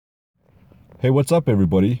Hey, what's up,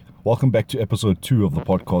 everybody? Welcome back to episode 2 of the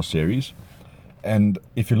podcast series. And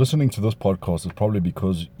if you're listening to this podcast, it's probably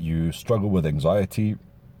because you struggle with anxiety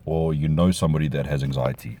or you know somebody that has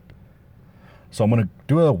anxiety. So I'm going to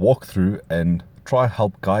do a walkthrough and try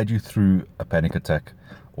help guide you through a panic attack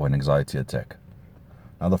or an anxiety attack.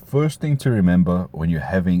 Now, the first thing to remember when you're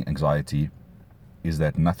having anxiety is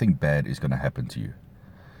that nothing bad is going to happen to you.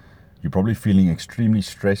 You're probably feeling extremely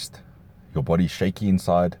stressed, your body's shaky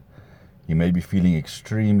inside. You may be feeling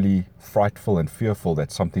extremely frightful and fearful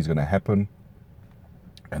that something's going to happen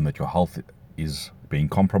and that your health is being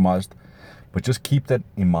compromised. But just keep that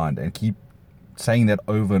in mind and keep saying that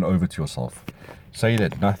over and over to yourself. Say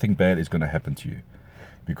that nothing bad is going to happen to you,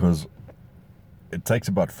 because it takes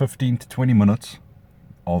about 15 to 20 minutes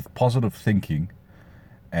of positive thinking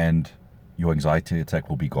and your anxiety attack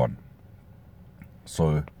will be gone.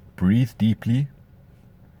 So breathe deeply,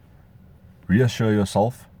 reassure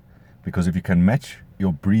yourself, because if you can match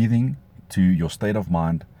your breathing to your state of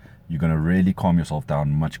mind, you're going to really calm yourself down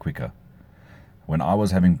much quicker. When I was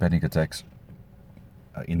having panic attacks,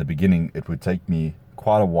 in the beginning, it would take me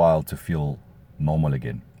quite a while to feel normal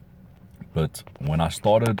again. But when I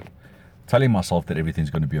started telling myself that everything's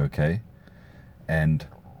going to be okay and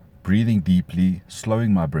breathing deeply,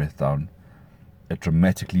 slowing my breath down, it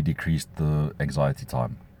dramatically decreased the anxiety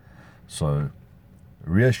time. So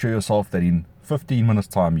reassure yourself that in 15 minutes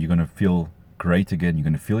time you're going to feel great again. You're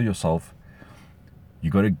going to feel yourself.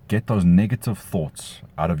 You got to get those negative thoughts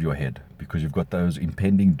out of your head, because you've got those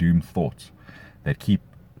impending doom thoughts that keep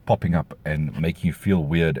popping up and making you feel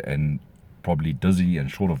weird and probably dizzy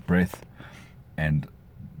and short of breath, and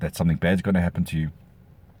that something bad's going to happen to you.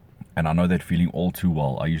 And I know that feeling all too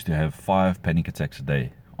well. I used to have 5 panic attacks a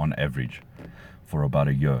day on average for about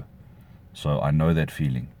a year. So I know that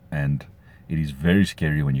feeling, and it is very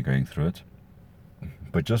scary when you're going through it.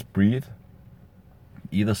 But just breathe.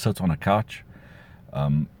 Either sit on a couch.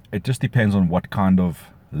 It just depends on what kind of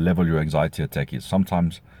level your anxiety attack is.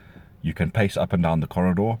 Sometimes you can pace up and down the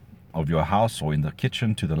corridor of your house or in the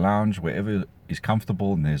kitchen to the lounge, wherever is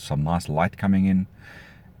comfortable and there's some nice light coming in,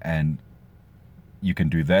 and you can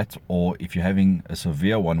do that. Or if you're having a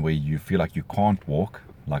severe one where you feel like you can't walk,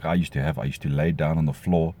 like I used to lay down on the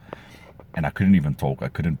floor and I couldn't even talk. I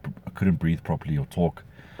couldn't breathe properly or talk.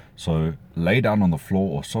 So lay down on the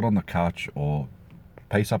floor or sit on the couch or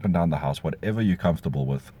pace up and down the house, whatever you're comfortable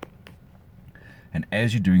with. And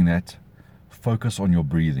as you're doing that, focus on your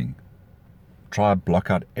breathing. Try to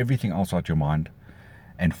block out everything else out your mind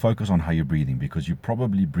and focus on how you're breathing, because you're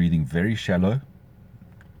probably breathing very shallow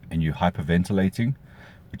and you're hyperventilating,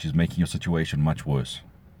 which is making your situation much worse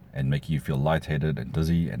and making you feel lightheaded and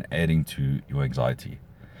dizzy and adding to your anxiety.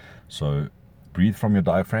 So breathe from your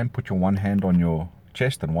diaphragm. Put your one hand on your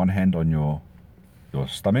chest and one hand on your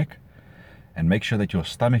stomach, and make sure that your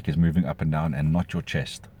stomach is moving up and down and not your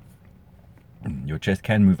chest. Your chest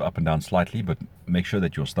can move up and down slightly, but make sure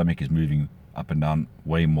that your stomach is moving up and down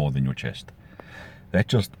way more than your chest. That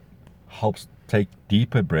just helps take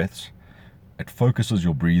deeper breaths. It focuses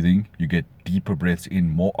your breathing. You get deeper breaths in,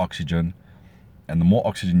 more oxygen, and the more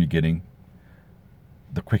oxygen you're getting,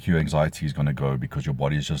 the quicker your anxiety is going to go, because your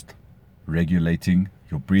body is just regulating.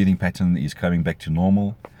 Your breathing pattern is coming back to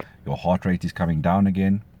normal. Your heart rate is coming down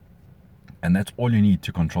again. And that's all you need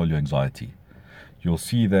to control your anxiety. You'll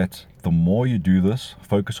see that the more you do this,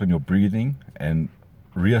 focus on your breathing and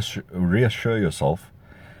reassure yourself,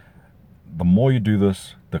 the more you do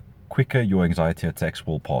this, the quicker your anxiety attacks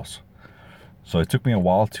will pass. So it took me a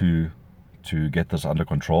while to get this under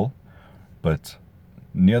control, but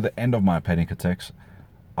near the end of my panic attacks,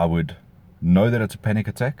 I would know that it's a panic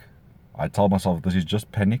attack. I tell myself, this is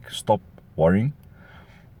just panic, stop worrying.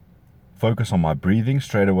 Focus on my breathing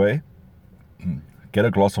straight away. Get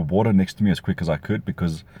a glass of water next to me as quick as I could,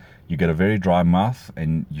 because you get a very dry mouth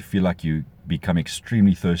and you feel like you become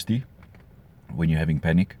extremely thirsty when you're having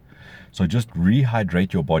panic. So just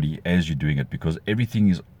rehydrate your body as you're doing it, because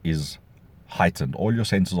everything is heightened. All your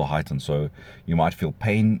senses are heightened. So you might feel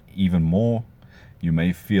pain even more. You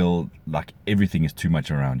may feel like everything is too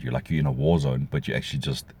much around you, like you're in a war zone, but you're actually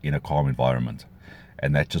just in a calm environment.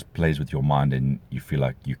 And that just plays with your mind and you feel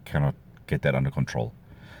like you cannot get that under control.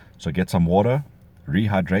 So get some water,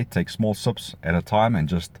 rehydrate, take small sips at a time, and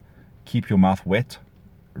just keep your mouth wet.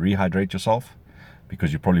 Rehydrate yourself,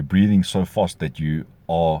 because you're probably breathing so fast that you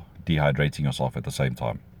are dehydrating yourself at the same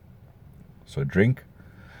time. So drink,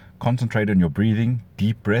 concentrate on your breathing,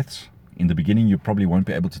 deep breaths. In the beginning, you probably won't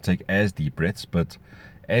be able to take as deep breaths, but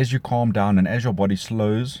as you calm down and as your body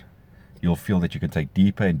slows, you'll feel that you can take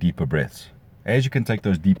deeper and deeper breaths. As you can take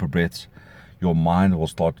those deeper breaths, your mind will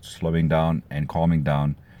start slowing down and calming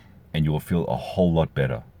down, and you will feel a whole lot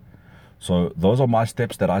better. So those are my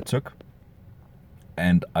steps that I took,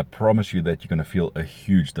 and I promise you that you're going to feel a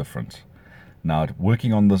huge difference. Now,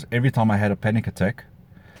 working on this, every time I had a panic attack,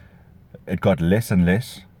 it got less and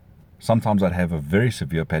less. Sometimes I'd have a very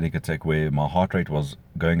severe panic attack where my heart rate was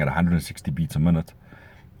going at 160 beats a minute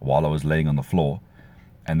while I was laying on the floor.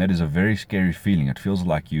 And that is a very scary feeling. It feels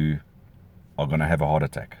like you are going to have a heart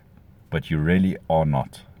attack, but you really are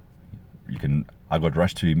not. I got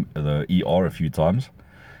rushed to the ER a few times,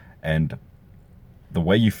 and the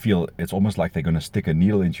way you feel, it's almost like they're going to stick a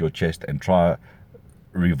needle into your chest and try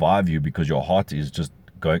revive you, because your heart is just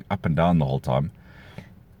going up and down the whole time.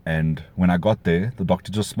 And when I got there, the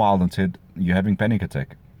doctor just smiled and said, "You're having panic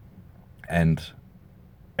attack." And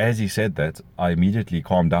as he said that, I immediately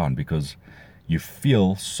calmed down, because you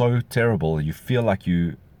feel so terrible. You feel like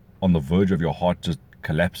you on the verge of your heart just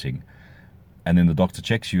collapsing. And then the doctor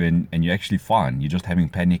checks you, and you're actually fine. You're just having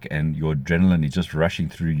panic, and your adrenaline is just rushing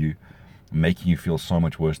through you, making you feel so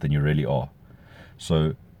much worse than you really are.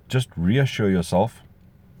 So just reassure yourself.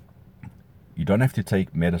 You don't have to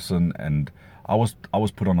take medicine, and I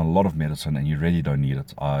was put on a lot of medicine, and you really don't need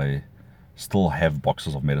it. I still have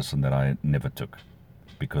boxes of medicine that I never took,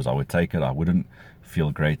 because I would take it, I wouldn't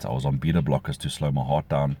feel great. I was on beta blockers to slow my heart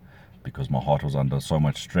down, because my heart was under so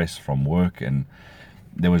much stress from work, and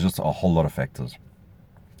there was just a whole lot of factors.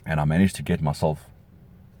 And I managed to get myself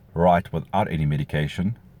right without any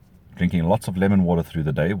medication, drinking lots of lemon water through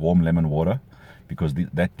the day, warm lemon water, because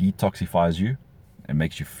that detoxifies you and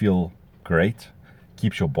makes you feel great,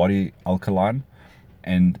 keeps your body alkaline,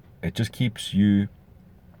 and it just keeps you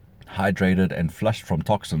hydrated and flushed from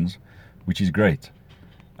toxins, which is great.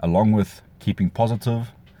 Along with keeping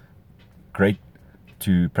positive, great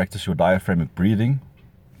to practice your diaphragmatic breathing,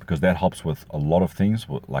 because that helps with a lot of things,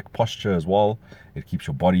 like posture as well. It keeps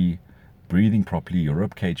your body breathing properly, your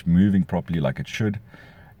rib cage moving properly like it should,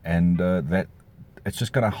 and that it's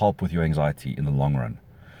just going to help with your anxiety in the long run.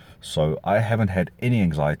 So I haven't had any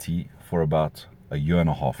anxiety for about a year and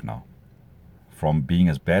a half now. From being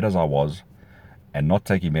as bad as I was and not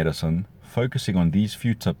taking medicine, focusing on these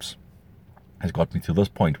few tips has got me to this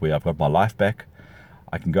point where I've got my life back.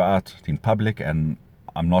 I can go out in public and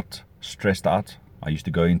I'm not stressed out. I used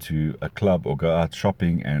to go into a club or go out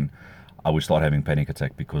shopping, and I would start having panic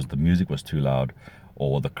attack because the music was too loud,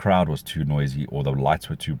 or the crowd was too noisy, or the lights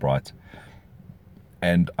were too bright.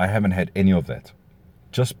 And I haven't had any of that.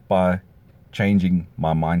 Just by changing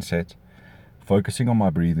my mindset, focusing on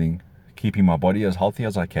my breathing, keeping my body as healthy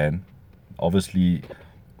as I can. Obviously,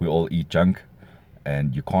 we all eat junk,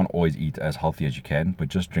 and you can't always eat as healthy as you can, but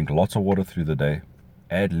just drink lots of water through the day.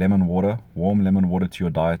 Add lemon water, warm lemon water to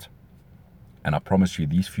your diet. And I promise you,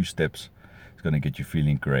 these few steps is going to get you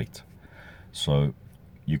feeling great. So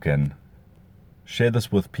you can share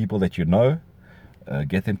this with people that you know,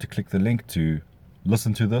 get them to click the link to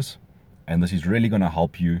listen to this. And this is really going to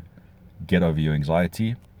help you get over your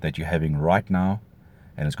anxiety that you're having right now.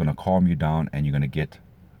 And it's going to calm you down, and you're going to get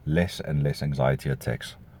less and less anxiety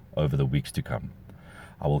attacks over the weeks to come.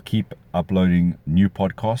 I will keep uploading new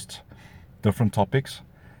podcasts, different topics,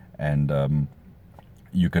 and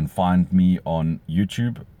you can find me on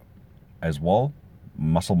YouTube as well,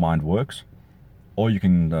 Muscle Mind Works, or you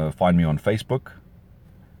can find me on Facebook,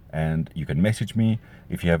 and you can message me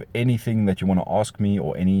if you have anything that you want to ask me,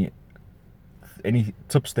 or any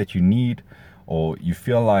tips that you need, or you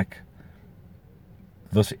feel like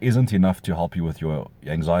this isn't enough to help you with your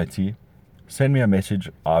anxiety. Send me a message.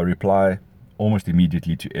 I reply almost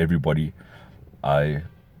immediately to everybody. I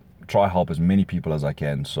try help as many people as I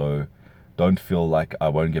can, so don't feel like I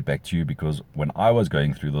won't get back to you, because when I was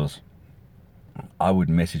going through this, I would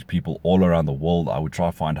message people all around the world. I would try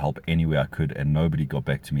to find help anywhere I could, and nobody got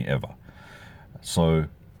back to me ever. So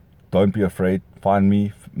don't be afraid. Find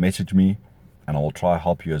me, message me, and I will try to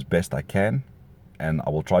help you as best I can. And I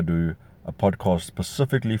will try to do a podcast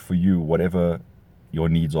specifically for you, whatever your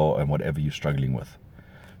needs are and whatever you're struggling with.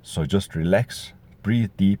 So just relax,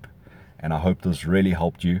 breathe deep, and I hope this really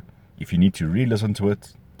helped you. If you need to re-listen to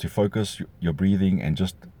it to focus your breathing and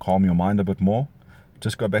just calm your mind a bit more,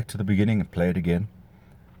 just go back to the beginning and play it again.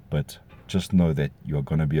 But just know that you're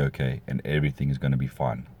going to be okay, and everything is going to be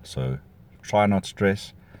fine. So try not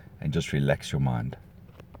stress and just relax your mind.